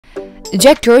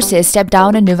Jack Dorsey stepped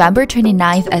down on November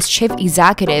 29th as chief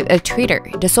executive of Twitter,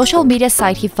 the social media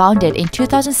site he founded in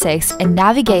 2006 and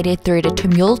navigated through the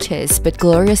tumultuous but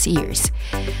glorious years.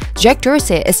 Jack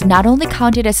Dorsey is not only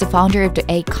counted as the founder of the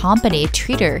A company,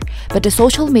 Twitter, but the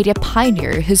social media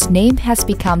pioneer whose name has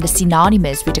become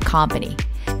synonymous with the company.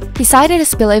 He cited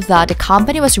his belief that the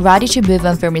company was ready to move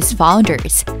on from its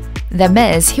founders. That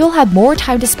means he will have more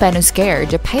time to spend on 𝗀,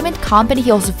 the payment company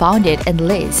he also founded and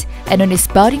leads, and on his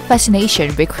budding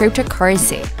fascination with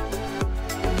cryptocurrency.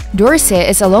 Dorsey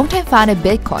is a longtime fan of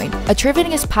Bitcoin,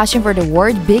 attributing his passion for the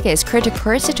world's biggest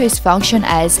cryptocurrency to his function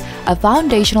as a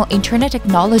foundational internet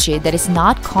technology that is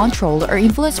not controlled or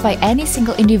influenced by any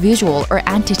single individual or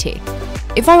entity.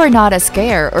 "If I were not at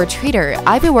𝗀 or Twitter,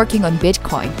 I'd be working on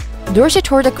Bitcoin." Dorsey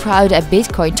told the crowd at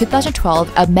Bitcoin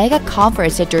 2012, a mega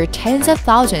conference that drew tens of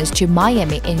thousands to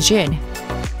Miami in June.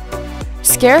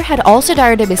 𝗀 had also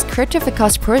directed his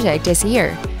𝗀𝗏𝗃𝗀 project this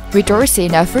year. With Dorsey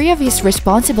now free of his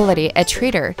responsibility at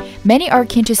Twitter, many are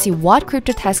keen to see what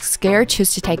crypto tasks 𝗀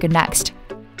chooses to take on next.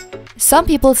 Some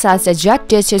people say that Jack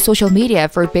ditched his social media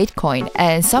for Bitcoin,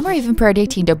 and some are even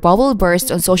predicting the bubble burst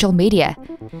on social media.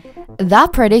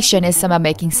 That prediction is somewhat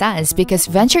making sense because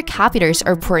venture capitalists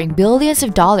are pouring billions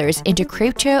of dollars into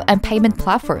crypto and payment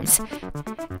platforms.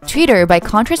 Twitter, by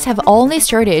contrast, have only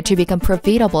started to become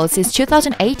profitable since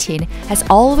 2018, has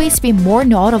always been more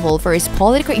notable for its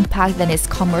political impact than its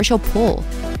commercial pull.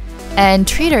 And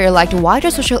Twitter, like the wider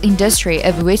social industry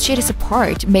of which it is a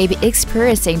part, may be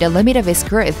experiencing the limit of its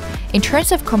growth. In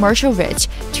terms of commercial reach,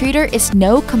 Twitter is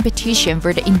no competition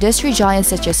for the industry giants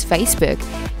such as Facebook,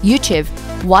 YouTube,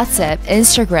 WhatsApp,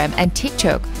 Instagram, and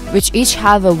TikTok, which each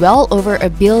have well over 1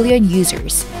 billion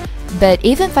users. But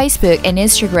even Facebook and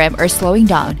Instagram are slowing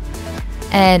down.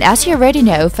 And as you already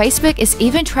know, Facebook is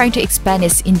even trying to expand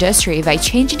its industry by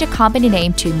changing the company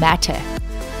name to Meta.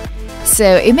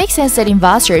 So it makes sense that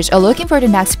investors are looking for the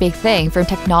next big thing from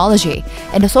technology,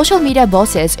 and the social media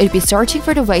bosses would be searching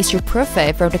for the ways to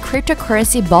profit from the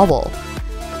cryptocurrency bubble.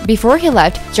 Before he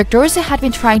left, Jack Dorsey had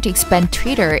been trying to expand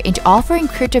Twitter into offering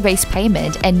crypto-based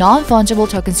payment and non-fungible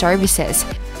token services.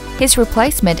 His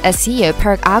replacement as CEO,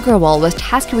 Parag Agrawal, was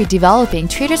tasked with developing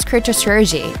Twitter's crypto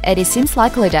strategy, and it seems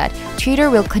likely that Twitter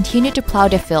will continue to plow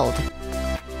the field.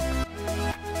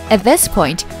 At this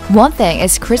point, one thing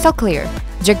is crystal clear.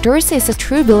 Jack Dorsey is a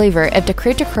true believer of the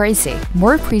cryptocurrency,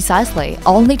 more precisely,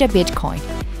 only the Bitcoin.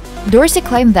 Dorsey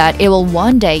claimed that it will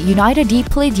one day unite a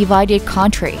deeply divided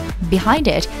country behind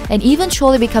it and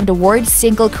eventually become the world's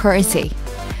single currency.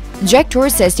 Jack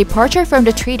Dorsey's departure from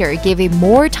the Twitter gave him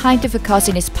more time to focus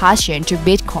on his passion to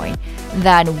Bitcoin.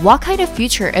 Then, what kind of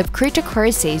future of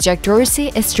cryptocurrency Jack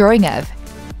Dorsey is drawing of?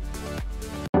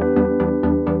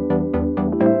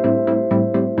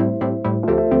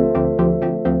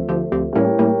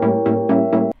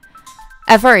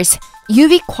 At first,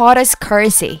 Ubiquitous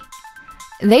currency.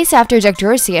 Days after Jack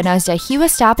Dorsey announced that he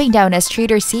was stepping down as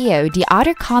Twitter CEO, the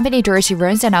other company Dorsey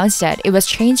runs announced that it was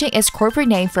changing its corporate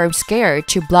name from 𝗀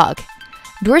to Block.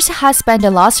 Dorsey has spent the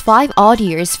last 5 odd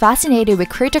years fascinated with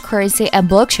cryptocurrency and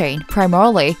blockchain,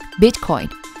 primarily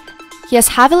Bitcoin. He has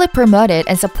heavily promoted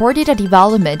and supported the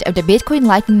development of the Bitcoin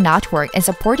Lightning Network and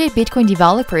supported Bitcoin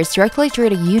developers directly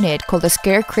through the unit called the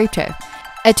𝗀 Crypto.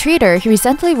 At Twitter, he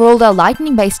recently rolled out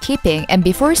Lightning-based tipping and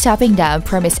before stepping down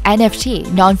promised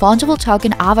NFT, non-fungible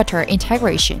token avatar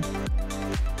integration.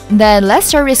 Then let's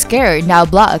start with 𝗀, now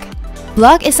Block.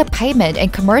 Block is a payment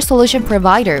and commerce solution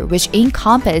provider which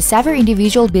encompasses several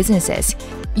individual businesses.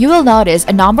 You will notice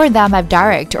a number of them have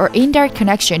direct or indirect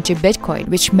connection to Bitcoin,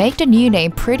 which make the new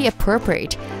name pretty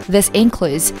appropriate. This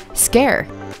includes 𝗀,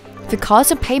 the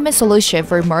cost of payment solution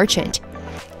for merchant;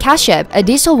 𝗏𝗏𝗃, a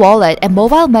digital wallet and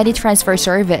mobile money transfer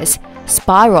service;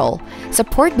 Spiral,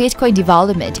 support Bitcoin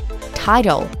development;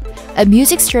 Tidal, a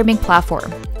music streaming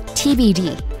platform;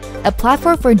 TBD, a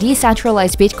platform for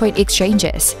decentralized Bitcoin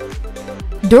exchanges.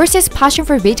 Dorsey's passion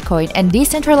for Bitcoin and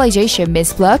decentralization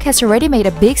means Block has already made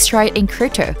a big stride in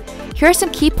crypto. Here are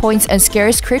some key points on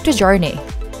𝗀's crypto journey.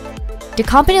 The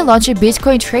company launched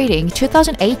Bitcoin trading in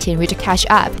 2018 with a Cash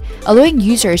App, allowing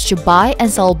users to buy and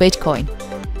sell Bitcoin.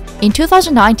 In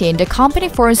 2019, the company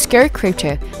formed 𝗀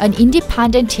Crypto, an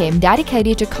independent team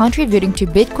dedicated to contributing to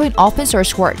Bitcoin open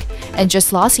source work. And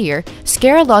just last year,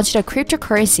 𝗀 launched a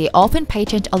cryptocurrency Open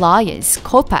Patent Alliance,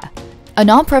 (COPA), a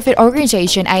non-profit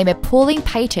organization aimed at pooling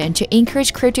patents to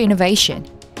encourage crypto innovation.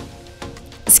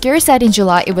 𝗀 said in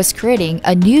July it was creating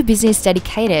a new business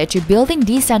dedicated to building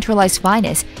decentralized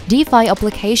finance DeFi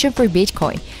application for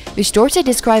Bitcoin, which Dorsey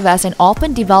described as an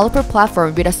open developer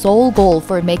platform with a sole goal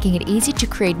for making it easy to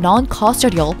create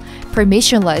non-custodial,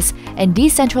 permissionless, and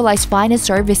decentralized finance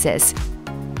services.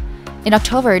 In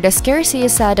October, the 𝗀𝗃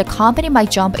said the company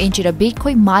might jump into the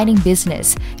Bitcoin mining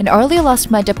business, and earlier last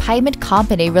month, the payment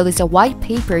company released a white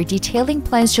paper detailing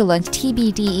plans to launch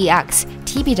TBDEX,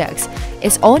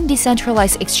 its own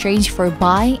decentralized exchange for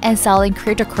buying and selling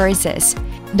cryptocurrencies.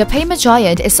 The payment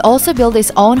giant is also building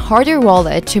its own hardware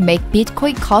wallet to make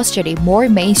Bitcoin custody more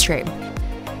mainstream.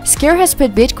 𝗀𝗃 has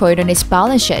put Bitcoin on its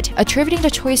balance sheet, attributing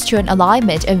the choice to an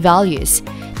alignment in values.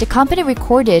 The company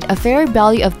recorded a fair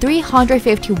value of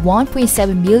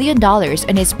 $351.7 million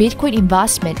on its Bitcoin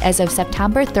investment as of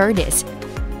September 30th.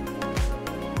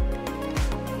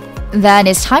 Then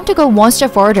it's time to go one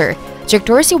step further. Jack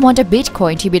Dorsey wanted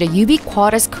Bitcoin to be the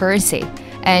ubiquitous currency,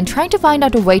 and trying to find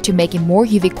out a way to make it more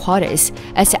ubiquitous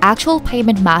as the actual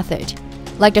payment method,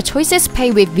 like the choices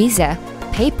pay with Visa,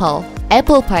 PayPal,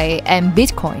 Apple Pay, and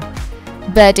Bitcoin.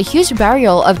 But the huge barrier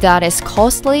of that is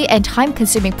costly and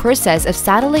time-consuming process of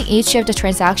settling each of the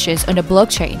transactions on the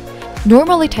blockchain.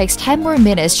 Normally takes 10 more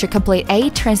minutes to complete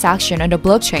 8 transactions on the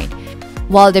blockchain.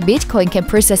 While the Bitcoin can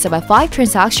process about 5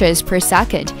 transactions per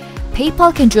second,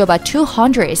 PayPal can do about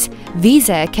 200,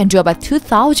 Visa can do about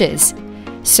 2,000.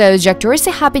 So Jack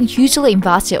Dorsey have been hugely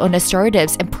invested on the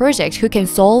startups and projects who can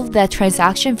solve the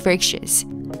transaction frictions.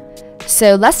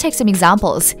 So let's take some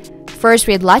examples. First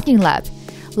with Lightning Lab.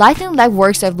 Lightning Lab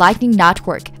works with Lightning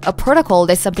Network, a protocol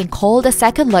that's something called the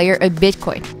second layer of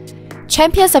Bitcoin.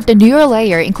 Champions of the newer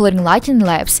layer, including Lightning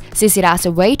Labs, sees it as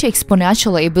a way to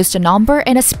exponentially boost the number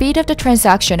and the speed of the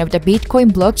transaction of the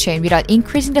Bitcoin blockchain without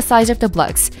increasing the size of the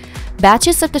blocks.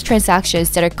 Batches of the transactions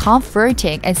that are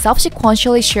converting and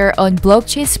subsequently shared on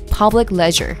blockchain's public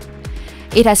ledger.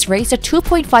 It has raised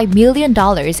 $2.5 million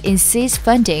in seed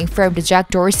funding from the Jack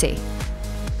Dorsey.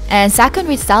 And second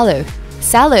with Celo.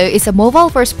 Celo is a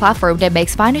mobile-first platform that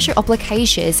makes financial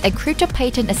applications and crypto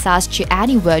payment access to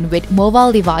anyone with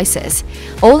mobile devices.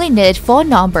 Only need phone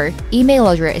number, email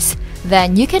address.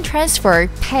 Then you can transfer,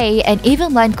 pay, and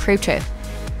even lend crypto.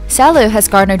 Celo has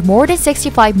garnered more than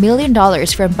 $65 million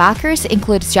from backers,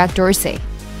 including Jack Dorsey.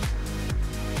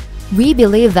 We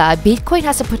believe that Bitcoin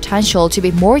has the potential to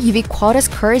be more ubiquitous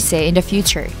currency in the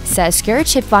future, says 𝗀𝗃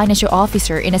Chief Financial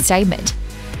Officer in a statement.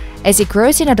 As it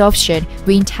grows in adoption,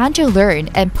 we intend to learn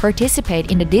and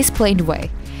participate in a disciplined way.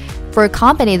 For a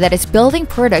company that is building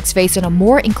products based on a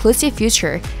more inclusive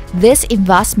future, this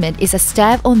investment is a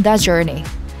step on that journey.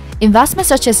 Investments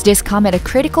such as this come at a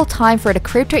critical time for the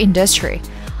crypto industry.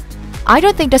 I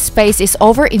don't think the space is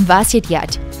over-invested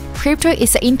yet. Crypto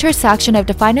is the intersection of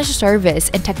the financial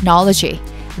service and technology.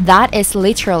 That is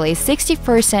literally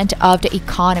 60% of the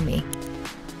economy.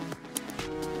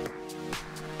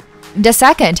 The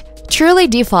second, truly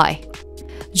DeFi.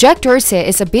 Jack Dorsey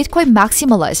is a Bitcoin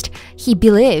maximalist. He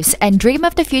believes and dreams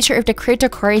of the future of the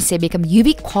cryptocurrency become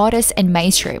ubiquitous and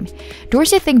mainstream.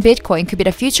 Dorsey thinks Bitcoin could be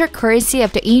the future currency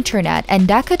of the internet, and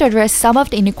that could address some of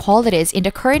the inequalities in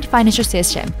the current financial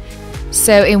system.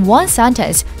 So in one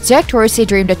sentence, Jack Dorsey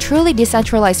dreamed a truly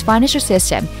decentralized financial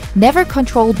system, never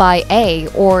controlled by a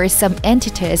or some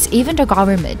entities, even the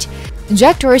government.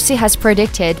 Jack Dorsey has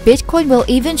predicted Bitcoin will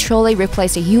eventually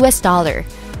replace the US dollar.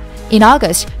 In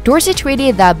August, Dorsey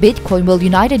tweeted that Bitcoin will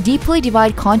unite a deeply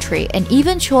divided country and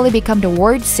eventually become the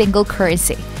world's single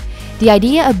currency. The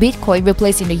idea of Bitcoin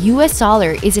replacing the US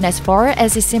dollar isn't as far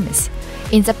as it seems.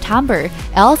 In September,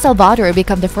 El Salvador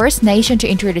became the first nation to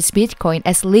introduce Bitcoin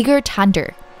as legal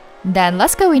tender. Then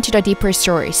let's go into the deeper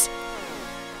stories.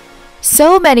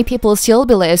 So many people still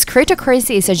believe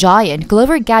cryptocurrency is a giant,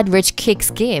 global get-rich-quick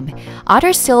scheme.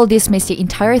 Others still dismiss the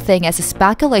entire thing as a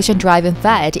speculation-driven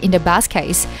fad in the best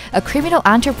case, a criminal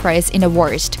enterprise in the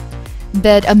worst.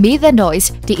 But amid the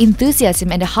noise, the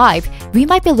enthusiasm and the hype, we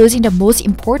might be losing the most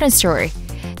important story: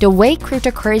 the way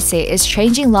cryptocurrency is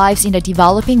changing lives in the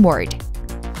developing world.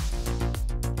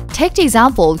 Take the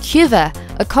example Cuba,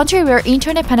 a country where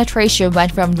internet penetration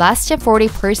went from less than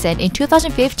 40% in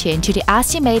 2015 to the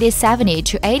estimated 70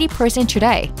 to 80%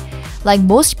 today. Like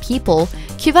most people,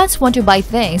 Cubans want to buy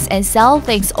things and sell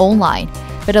things online.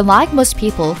 But unlike most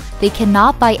people, they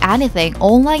cannot buy anything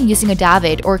online using a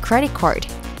debit or credit card.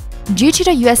 Due to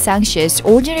the US sanctions,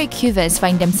 ordinary Cubans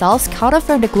find themselves cut off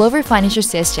from the global financial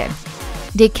system.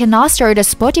 They cannot start a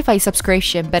Spotify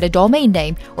subscription by a domain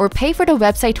name or pay for the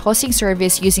website hosting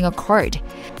service using a card.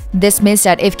 This means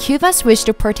that if Cubans wish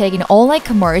to partake in online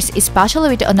commerce, especially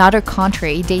with another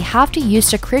country, they have to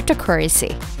use the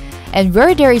cryptocurrency. And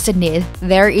where there is a need,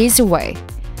 there is a way.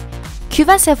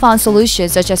 Cubans have found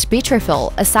solutions such as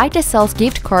Bitrefill, a site that sells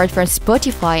gift cards from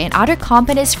Spotify and other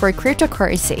companies for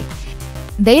cryptocurrency.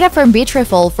 Data from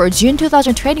Bitrefill for June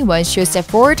 2021 shows that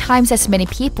 4 times as many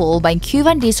people buying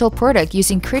Cuban digital product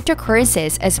using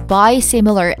cryptocurrencies as buy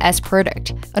similar as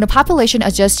product on a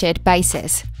population-adjusted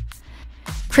basis.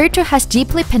 Crypto has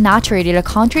deeply penetrated the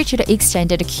country to the extent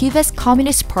that Cuba's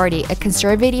Communist Party, a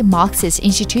conservative Marxist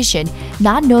institution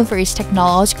not known for its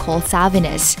technological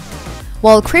savviness.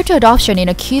 While crypto adoption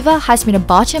in Cuba has been a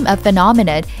bottom-up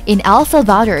phenomenon, in El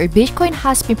Salvador, Bitcoin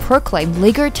has been proclaimed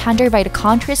legal tender by the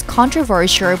country's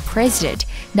controversial president,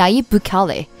 Nayib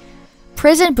Bukele.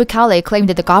 President Bukele claimed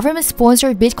that the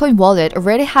government-sponsored Bitcoin wallet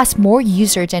already has more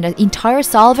users than the entire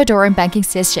Salvadoran banking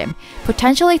system,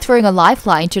 potentially throwing a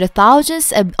lifeline to the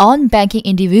thousands of unbanking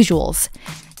individuals.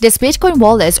 This Bitcoin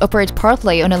wallet operates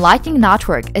partly on a Lightning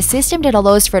Network, a system that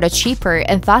allows for the cheaper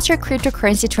and faster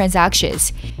cryptocurrency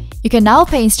transactions. You can now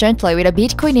pay instantly with a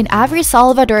Bitcoin in every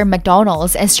Salvadoran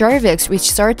McDonald's and Starbucks, which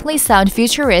certainly sound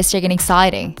futuristic and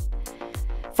exciting.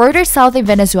 Further south in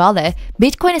Venezuela,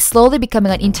 Bitcoin is slowly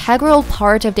becoming an integral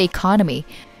part of the economy.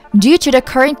 Due to the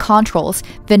current controls,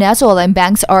 Venezuelan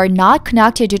banks are not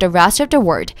connected to the rest of the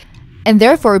world, and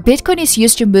therefore Bitcoin is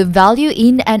used to move value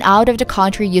in and out of the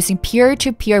country using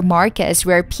peer-to-peer markets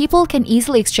where people can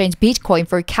easily exchange Bitcoin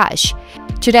for cash.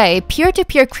 Today,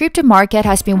 peer-to-peer crypto market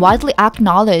has been widely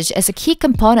acknowledged as a key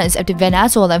component of the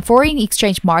Venezuelan foreign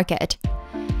exchange market.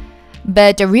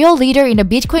 But the real leader in the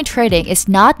Bitcoin trading is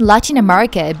not Latin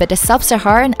America but the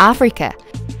Sub-Saharan Africa.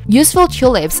 Useful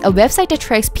Tulips, a website that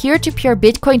tracks peer-to-peer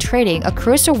Bitcoin trading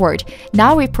across the world,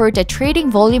 now report that trading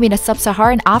volume in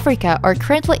Sub-Saharan Africa are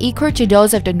currently equal to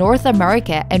those of North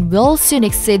America and will soon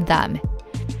exceed them.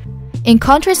 In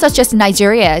countries such as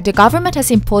Nigeria, the government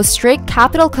has imposed strict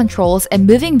capital controls and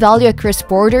moving value across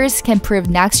borders can prove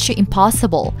next to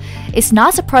impossible. It's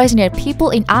not surprising that people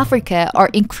in Africa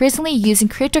are increasingly using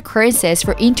cryptocurrencies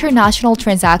for international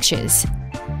transactions.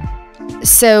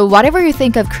 So, whatever you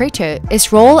think of crypto,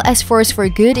 its role as force for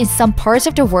good in some parts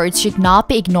of the world should not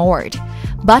be ignored.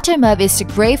 Bottom-up is the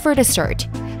great for the start.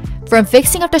 From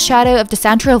fixing up the shadow of the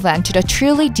central bank to the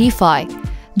truly DeFi,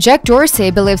 Jack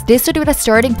Dorsey believes this would be the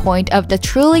starting point of the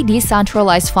truly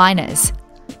decentralized finance.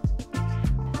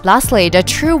 Lastly, the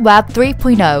true Web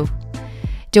 3.0.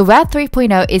 The Web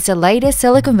 3.0 is the latest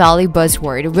Silicon Valley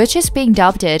buzzword, which is being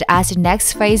dubbed as the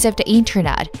next phase of the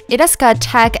internet. It has got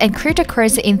tech and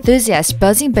cryptocurrency enthusiasts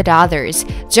buzzing with others,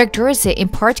 Jack Dorsey in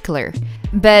particular.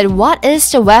 But what is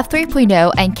the Web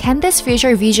 3.0 and can this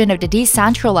future vision of the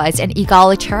decentralized and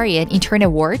egalitarian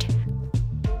internet world?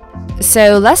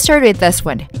 So let's start with this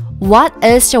one. What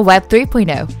is the Web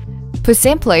 3.0? Put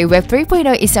simply, Web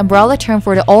 3.0 is an umbrella term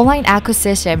for the online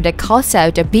ecosystem that cuts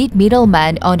out the big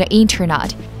middleman on the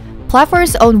internet.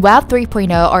 Platforms on Web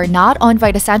 3.0 are not owned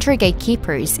by the central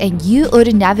gatekeepers, and you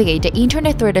wouldn't navigate the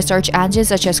internet through the search engines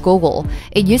such as Google.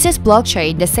 It uses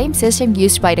blockchain, the same system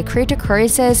used by the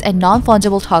cryptocurrencies and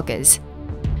non-fungible tokens.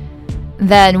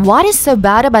 Then, what is so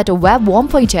bad about the Web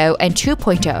 1.0 and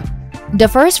 2.0? The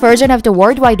first version of the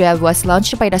World Wide Web was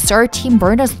launched by the Sir Tim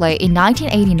Berners-Lee in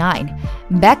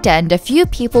 1989. Back then, the few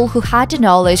people who had the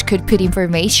knowledge could put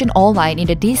information online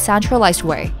in a decentralized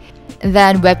way.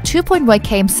 Then Web 2.1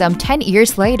 came some 10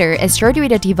 years later and started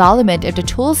with the development of the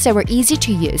tools that were easy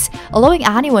to use, allowing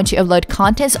anyone to upload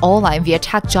contents online via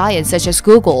tech giants such as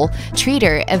Google,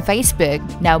 Twitter, and Facebook,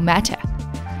 now Meta.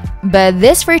 But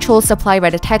these free tools supplied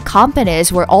by the tech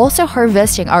companies were also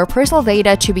harvesting our personal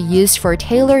data to be used for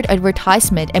tailored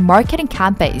advertisement and marketing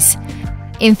campaigns.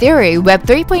 In theory, Web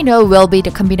 3.0 will be the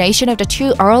combination of the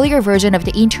two earlier versions of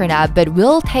the internet but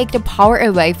will take the power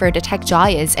away from the tech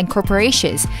giants and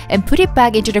corporations and put it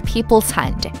back into the people's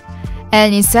hand.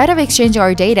 And instead of exchanging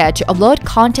our data to upload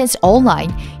contents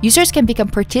online, users can become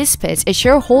participants and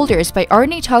shareholders by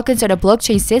earning tokens on a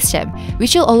blockchain system,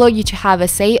 which will allow you to have a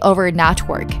say over a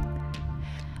network.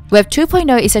 Web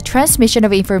 2.0 is a transmission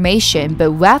of information,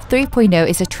 but Web 3.0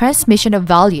 is a transmission of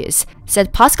values,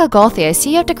 said Pascal Gauthier,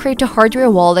 CEO of the crypto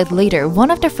hardware wallet leader, one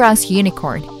of the Frank's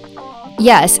unicorn.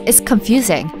 Yes, it's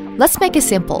confusing. Let's make it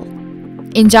simple.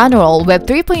 In general, Web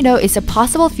 3.0 is a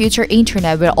possible future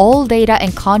internet where all data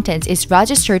and content is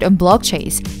registered on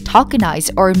blockchains,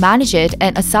 tokenized or managed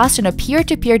and accessed on a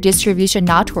peer-to-peer distribution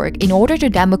network in order to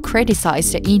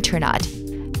democratize the internet.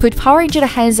 Put power into the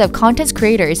hands of content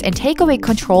creators and take away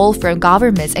control from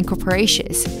governments and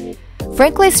corporations.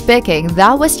 Frankly speaking,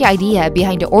 that was the idea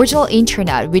behind the original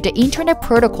internet with the Internet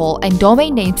Protocol and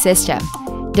domain name system.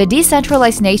 The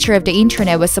decentralized nature of the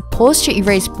internet was supposed to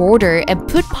erase border and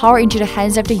put power into the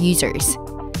hands of the users.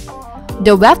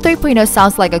 The Web 3.0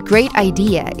 sounds like a great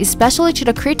idea, especially to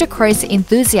the cryptocurrency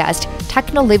enthusiasts,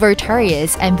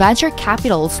 techno-libertarians, and venture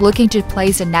capitals looking to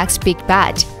place the next big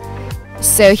bet.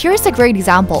 So here's a great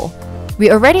example. We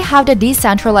already have the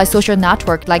decentralized social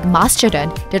network like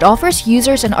Mastodon that offers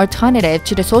users an alternative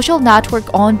to the social network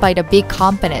owned by the big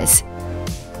companies.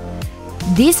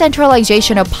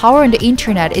 Decentralization of power on the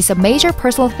internet is a major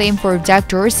personal theme for Jack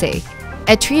Dorsey.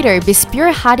 At Twitter, he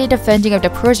spearheaded the funding of the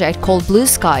project called Blue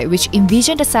Sky, which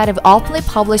envisioned a set of openly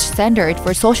published standards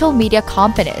for social media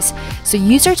companies, so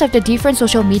users of the different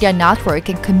social media networks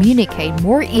can communicate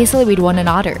more easily with one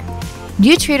another.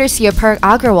 New Twitter CEO Parag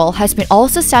Agrawal has been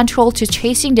also central to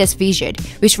chasing this vision,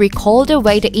 which recalled the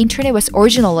way the internet was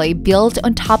originally built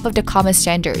on top of the common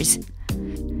standards.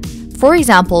 For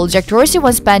example, Jack Dorsey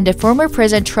once banned the former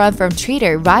President Trump from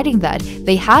Twitter, writing that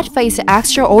they had faced an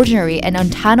extraordinary and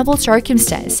untenable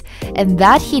circumstance, and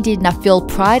that he did not feel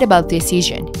pride about the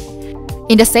decision.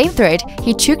 In the same thread,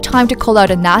 he took time to call out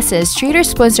a NASA's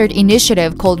Twitter-sponsored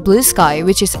initiative called Blue Sky,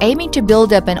 which is aiming to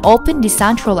build up an open,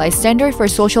 decentralized standard for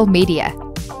social media.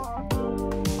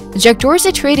 Jack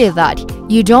Dorsey tweeted that,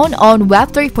 "You don't own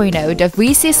Web 3.0, the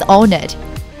VCs own it."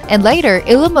 And later,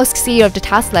 Elon Musk, CEO of the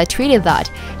Tesla, tweeted that,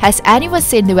 "Has anyone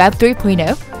seen the Web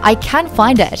 3.0? I can't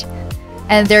find it."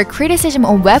 And their criticism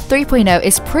on Web 3.0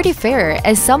 is pretty fair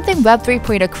and something Web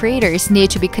 3.0 creators need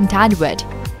to be content with.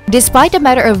 Despite the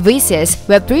matter of VCs,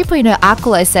 Web 3.0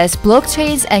 accolades says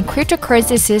blockchains and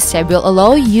cryptocurrency system will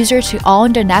allow users to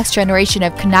own the next generation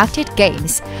of connected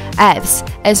games, apps,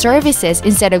 and services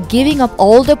instead of giving up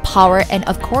all the power and,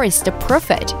 of course, the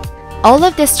profit. All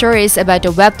of the stories about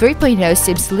the Web 3.0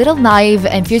 seems a little naive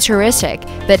and futuristic,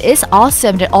 but it's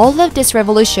awesome that all of this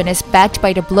revolution is backed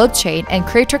by the blockchain and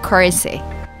cryptocurrency.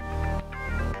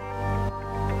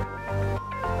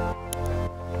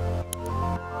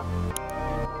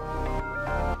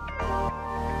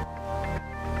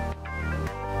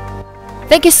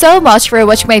 Thank you so much for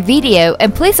watching my video,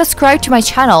 and please subscribe to my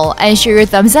channel and share your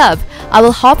thumbs up. I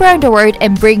will hop around the world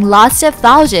and bring lots of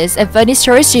thousands of funny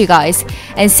stories to you guys.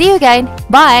 And see you again.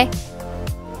 Bye!